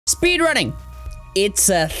Speedrunning. It's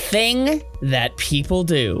a thing that people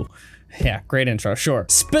do. Yeah, great intro, sure.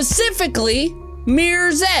 Specifically,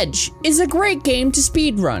 Mirror's Edge is a great game to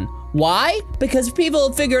speedrun. Why? Because people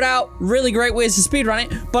have figured out really great ways to speedrun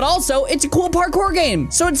it, but also it's a cool parkour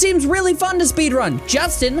game, so it seems really fun to speedrun.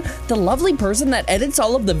 Justin, the lovely person that edits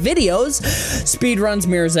all of the videos, speedruns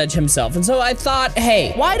Mirror's Edge himself. And so I thought,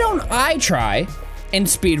 hey, why don't I try and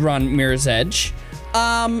speedrun Mirror's Edge?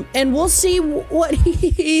 And we'll see what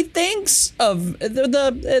he thinks of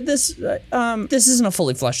this isn't a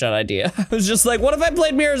fully fleshed out idea. I was just like, what if I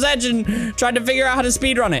played Mirror's Edge and tried to figure out how to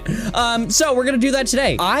speedrun it? So we're gonna do that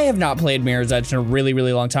today. I have not played Mirror's Edge in a really,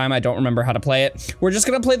 really long time. I don't remember how to play it. We're just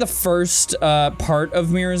gonna play the first part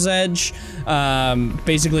of Mirror's Edge,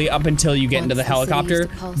 basically up until you get into the helicopter.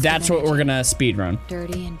 That's what we're gonna speedrun.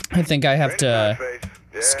 I think I have to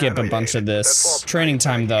skip a bunch of this. Training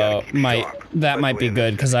time though, that might be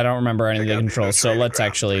good because I don't remember any of the controls. So let's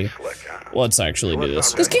actually do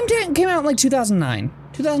this. This game came out in like 2009,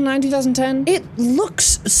 2010. It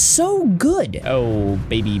looks so good. Oh,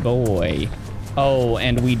 baby boy. Oh,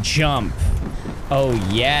 and we jump. Oh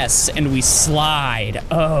yes, and we slide.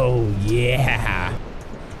 Oh yeah.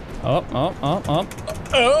 Oh.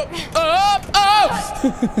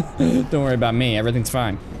 Don't worry about me, everything's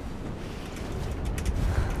fine.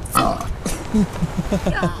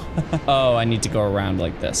 Oh, I need to go around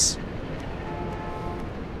like this.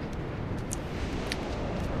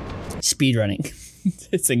 Speedrunning.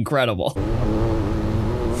 It's incredible.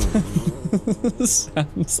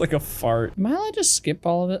 Sounds like a fart. Am I allowed to just skip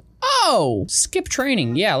all of it? Oh, skip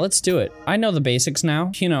training. Yeah, let's do it. I know the basics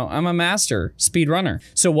now. You know, I'm a master speedrunner.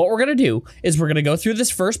 So what we're gonna do is we're gonna go through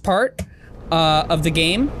this first part of the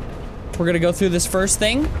game. We're gonna go through this first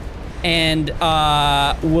thing. And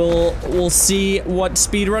we'll see what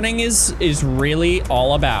speedrunning is really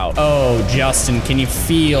all about. Oh, Justin, can you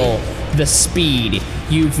feel the speed?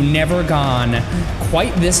 You've never gone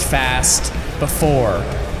quite this fast before.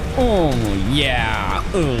 Oh yeah.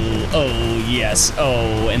 Oh yes.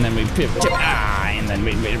 Oh, and then we and then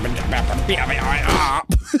we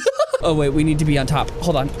oh wait, we need to be on top.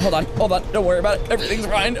 Hold on. Don't worry about it. Everything's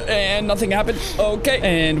fine and nothing happened. Okay.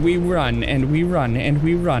 And we run and we run and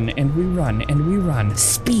we run and we run and we run.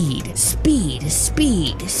 Speed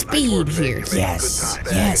here. Yes.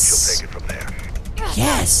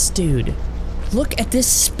 Yes, dude. Look at this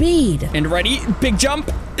speed. And ready? Big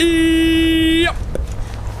jump. Yep.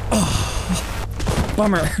 Oh,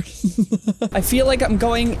 bummer. I feel like I'm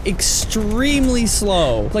going extremely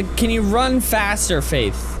slow. Like, can you run faster,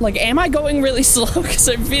 Faith? Like, am I going really slow? Because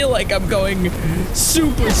I feel like I'm going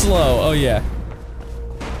super slow. Oh, yeah.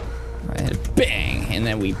 Right, bang, and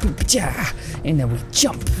then we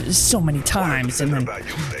jump so many times, and we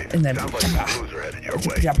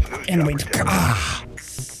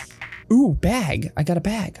Ooh, bag. I got a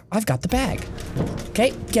bag. I've got the bag.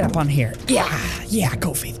 Okay, get up on here. Yeah,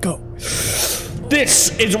 go, Faith, go. This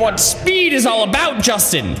is what speed is all about,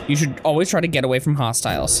 Justin. You should always try to get away from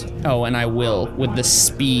hostiles. Oh, and I will with the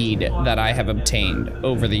speed that I have obtained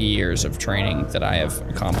over the years of training that I have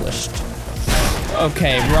accomplished.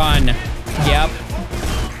 Okay, run. Yep.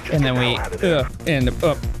 And then we,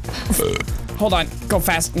 hold on, go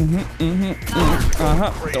fast. Don't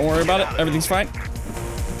worry about it, everything's fine.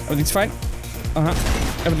 Everything's fine.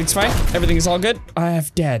 Everything's fine. Everything is all good.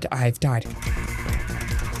 I've died.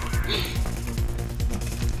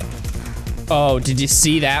 Oh, did you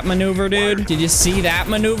see that maneuver, dude? Did you see that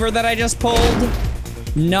maneuver that I just pulled?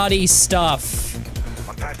 Nutty stuff.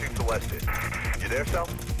 I'm passing to Weston. You there, Sal?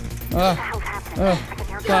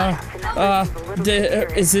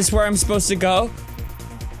 Is this where I'm supposed to go?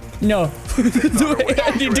 No.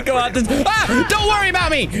 I need to go out this. Ah! Don't worry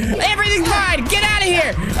about me! Everything's fine! Get out of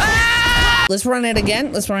here! Ah! Let's run it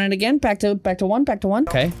again. Back to one.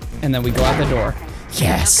 Okay. And then we go out the door.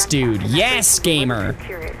 Yes, dude. Yes, gamer.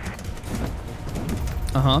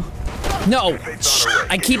 No.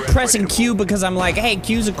 I keep pressing Q because I'm like, hey,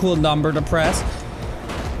 Q's a cool number to press.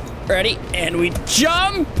 Ready? And we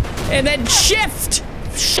jump! And then shift!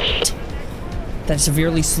 Shit. That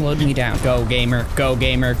severely slowed me down. Go, gamer. Go,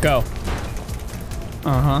 gamer. Go.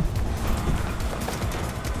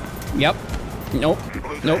 Yep. Nope.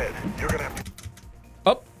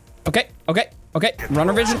 Oh. Okay.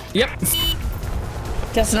 Runner vision. Yep.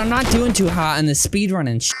 Justin, I'm not doing too hot in the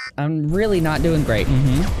speedrunning shit. I'm really not doing great.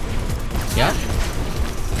 Yep.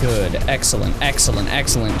 Good. Excellent.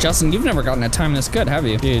 Justin, you've never gotten a time this good, have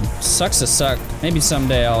you? Dude, sucks to suck. Maybe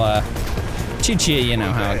someday I'll, cheat you, you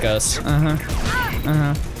know how it goes.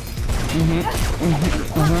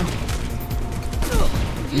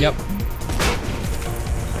 Yep.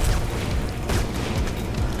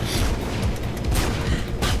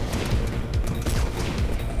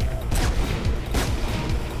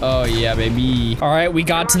 Oh yeah, baby. All right, we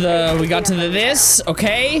got to the this,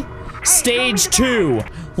 okay? Stage 2,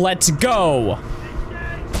 let's go.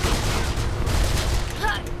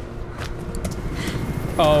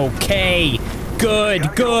 Okay,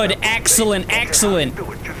 good, excellent.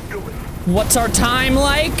 What's our time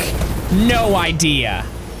like? No idea.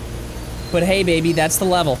 But hey, baby, that's the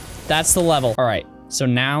level. All right, so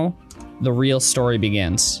now the real story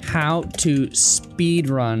begins. How to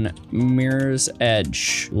speedrun Mirror's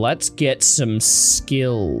Edge. Let's get some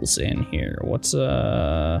skills in here. What's you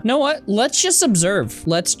know what? Let's just observe.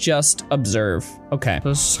 Okay,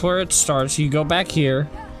 this is where it starts. You go back here,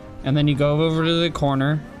 and then you go over to the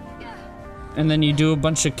corner, and then you do a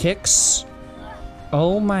bunch of kicks.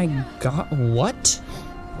 Oh my god, what?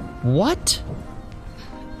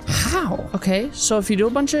 How? Okay, so if you do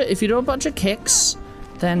a bunch of kicks,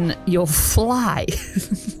 then you'll fly.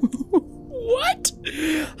 What?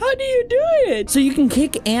 How do you do it? So you can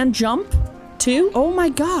kick and jump too? Oh my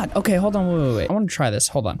god. Okay, hold on, wait. I want to try this,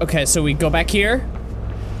 hold on. Okay, so we go back here,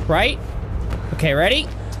 right? Okay, ready?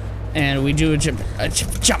 And we do a jump,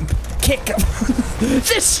 kick.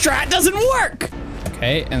 This strat doesn't work.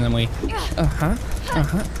 Okay, and then we,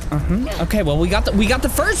 Okay, well we got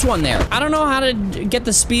the first one there. I don't know how to get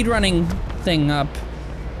the speedrunning thing up.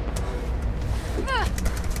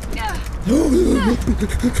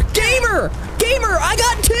 Gamer! I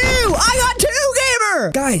got two,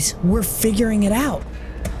 Gamer! Guys, we're figuring it out.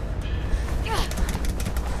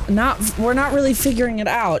 We're not really figuring it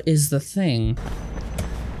out is the thing.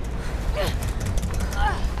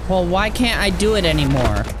 Well, why can't I do it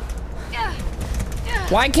anymore?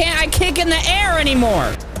 Why can't I kick in the air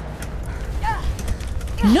anymore?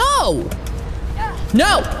 No!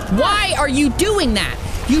 Why are you doing that?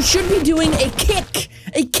 You should be doing a kick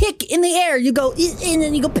in the air. You go in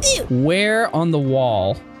and you go pew. Where on the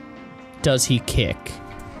wall does he kick?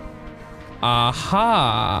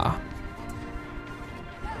 Aha.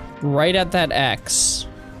 Right at that X.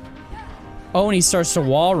 Oh, and he starts to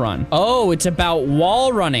wall run. Oh, it's about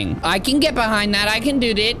wall running. I can get behind that. I can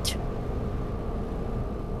do that.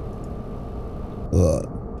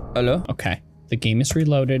 Hello? Okay. The game is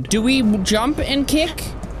reloaded. Do we jump and kick?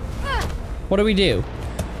 What do we do?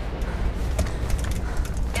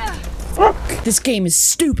 Fuck! This game is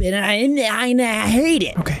stupid and I hate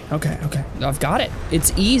it. Okay. I've got it.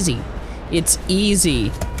 It's easy.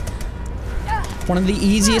 One of the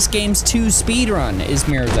easiest games to speedrun is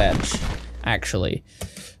Mirror's Edge, actually.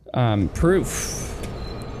 Proof.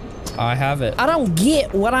 I have it. I don't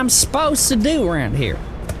get what I'm supposed to do around here.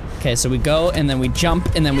 Okay, so we go, and then we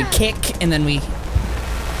jump, and then we kick, and then we...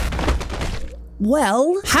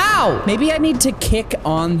 Well, how? Maybe I need to kick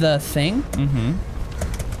on the thing?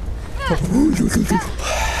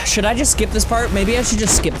 Should I just skip this part? Maybe I should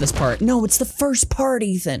just skip this part. No, it's the first part,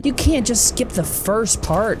 Ethan. You can't just skip the first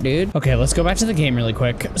part, dude. Okay, let's go back to the game really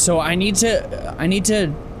quick. So I need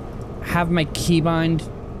to have my keybind.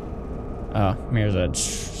 Oh, Mirror's Edge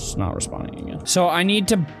is not responding again. So I need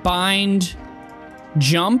to bind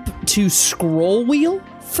jump to scroll wheel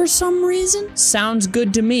for some reason. Sounds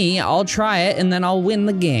good to me. I'll try it and then I'll win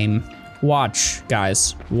the game. Watch,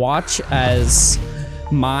 guys. Watch as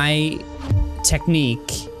my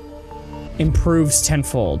technique improves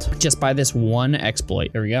tenfold just by this one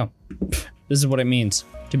exploit. Here we go. This is what it means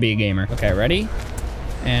to be a gamer. Okay, ready?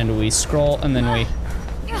 And we scroll and then we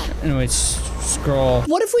scroll.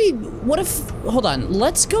 What if, hold on,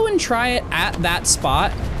 let's go and try it at that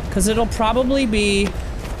spot, because it'll probably be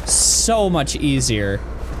so much easier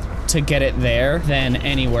to get it there than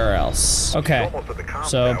anywhere else. Okay,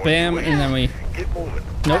 so bam, and then we,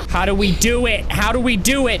 nope. How do we do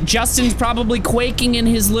it? Justin's probably quaking in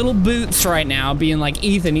his little boots right now, being like,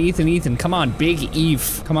 Ethan, come on, big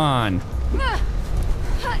Eve, come on.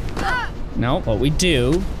 Nope, what we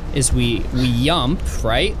do is we yump,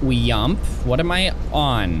 right? We yump. What am I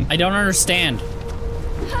on? I don't understand.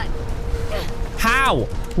 How?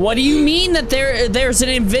 What do you mean that there's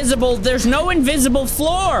no invisible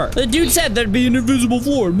floor? The dude said there'd be an invisible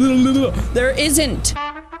floor. There isn't.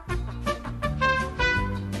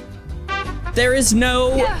 There is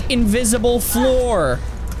no invisible floor.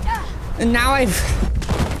 And now I've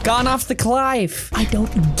gone off the cliff. I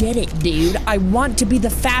don't get it, dude. I want to be the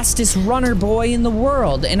fastest runner boy in the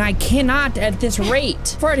world, and I cannot at this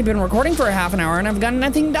rate. I've already been recording for a half an hour, and I've got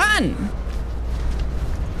nothing done.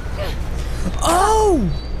 Oh,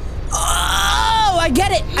 I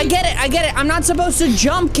get it. I'm not supposed to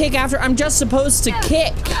jump kick after, I'm just supposed to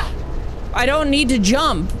kick. I don't need to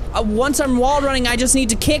jump. Once I'm wall running, I just need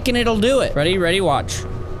to kick and it'll do it. Ready, watch.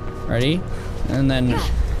 Ready, and then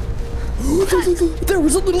There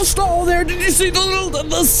was a little stall there. Did you see the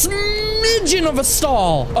smidgen of a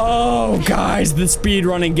stall? Oh, guys, the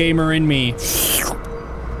speedrunning gamer in me.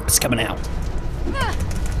 It's coming out.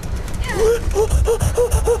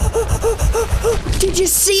 Did you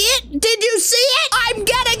see it? Did you see it? I'm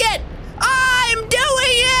getting it. I'm doing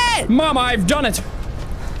it. Mama, I've done it.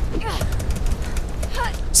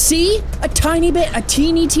 See? A tiny bit, a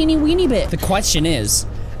teeny weeny bit. The question is,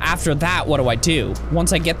 after that, what do I do?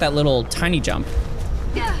 Once I get that little tiny jump.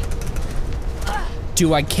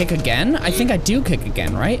 Do I kick again? I think I do kick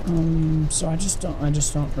again, right? So I just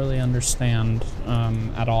don't really understand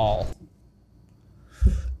at all.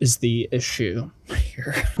 Is the issue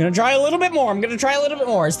here. I'm gonna try a little bit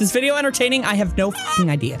more. Is this video entertaining? I have no fucking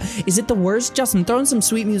idea. Is it the worst? Justin, throw in some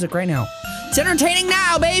sweet music right now. It's entertaining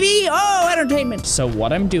now, baby! Oh, entertainment! So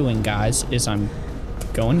what I'm doing, guys, is I'm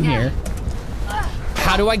going here.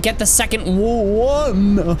 How do I get the second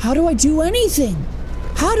one? How do I do anything?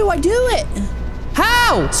 How do I do it?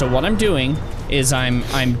 How? So what I'm doing is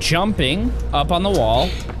I'm jumping up on the wall,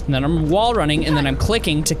 and then I'm wall running, and then I'm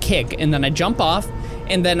clicking to kick, and then I jump off,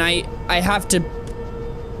 and then I have to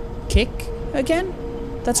kick again?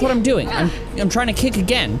 That's what I'm doing. I'm trying to kick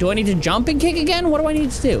again. Do I need to jump and kick again? What do I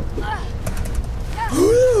need to do?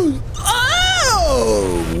 Oh,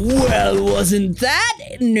 well, wasn't that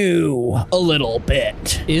new? A little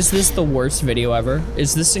bit. Is this the worst video ever?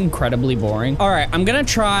 Is this incredibly boring? All right, I'm gonna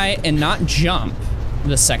try and not jump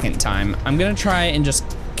the second time. I'm gonna try and just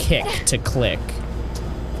kick to click.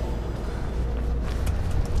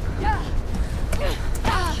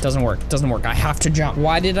 Doesn't work, I have to jump.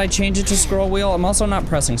 Why did I change it to scroll wheel? I'm also not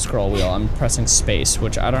pressing scroll wheel, I'm pressing space,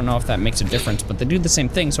 which I don't know if that makes a difference, but they do the same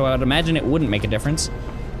thing, so I would imagine it wouldn't make a difference.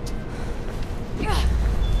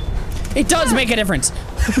 It does make a difference.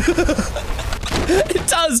 It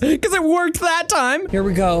does, because it worked that time. Here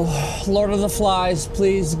we go. Lord of the Flies,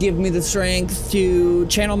 please give me the strength to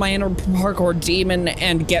channel my inner parkour demon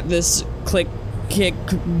and get this click, kick,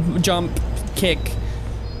 jump, kick.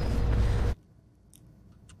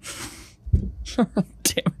 Damn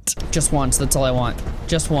it. Just once, that's all I want.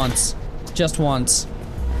 Just once. Just once.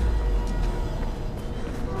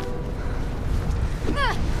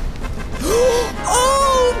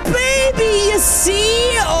 Oh, baby, you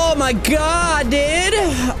see? Oh my God, dude.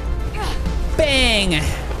 Bang.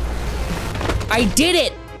 I did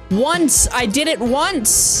it once. I did it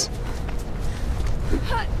once.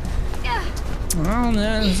 Oh,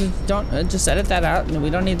 no, don't, just edit that out. No, we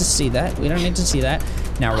don't need to see that. We don't need to see that.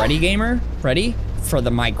 Now, ready, gamer? Ready for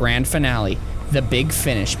my grand finale. The big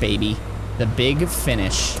finish, baby. The big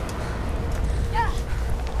finish.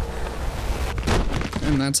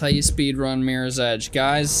 And that's how you speedrun Mirror's Edge.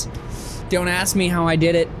 Guys, don't ask me how I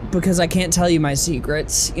did it, because I can't tell you my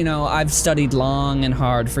secrets. You know, I've studied long and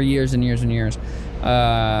hard for years and years and years.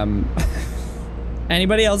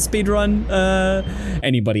 Anybody else speedrun?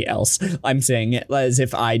 Anybody else? I'm saying it as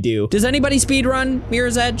if I do. Does anybody speedrun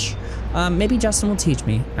Mirror's Edge? Maybe Justin will teach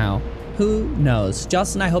me how. Who knows?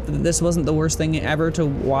 Justin, I hope that this wasn't the worst thing ever to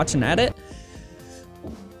watch and edit.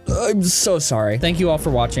 I'm so sorry. Thank you all for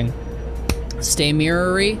watching. Stay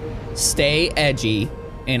mirrory, stay edgy,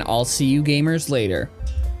 and I'll see you gamers later.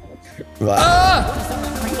 Ah!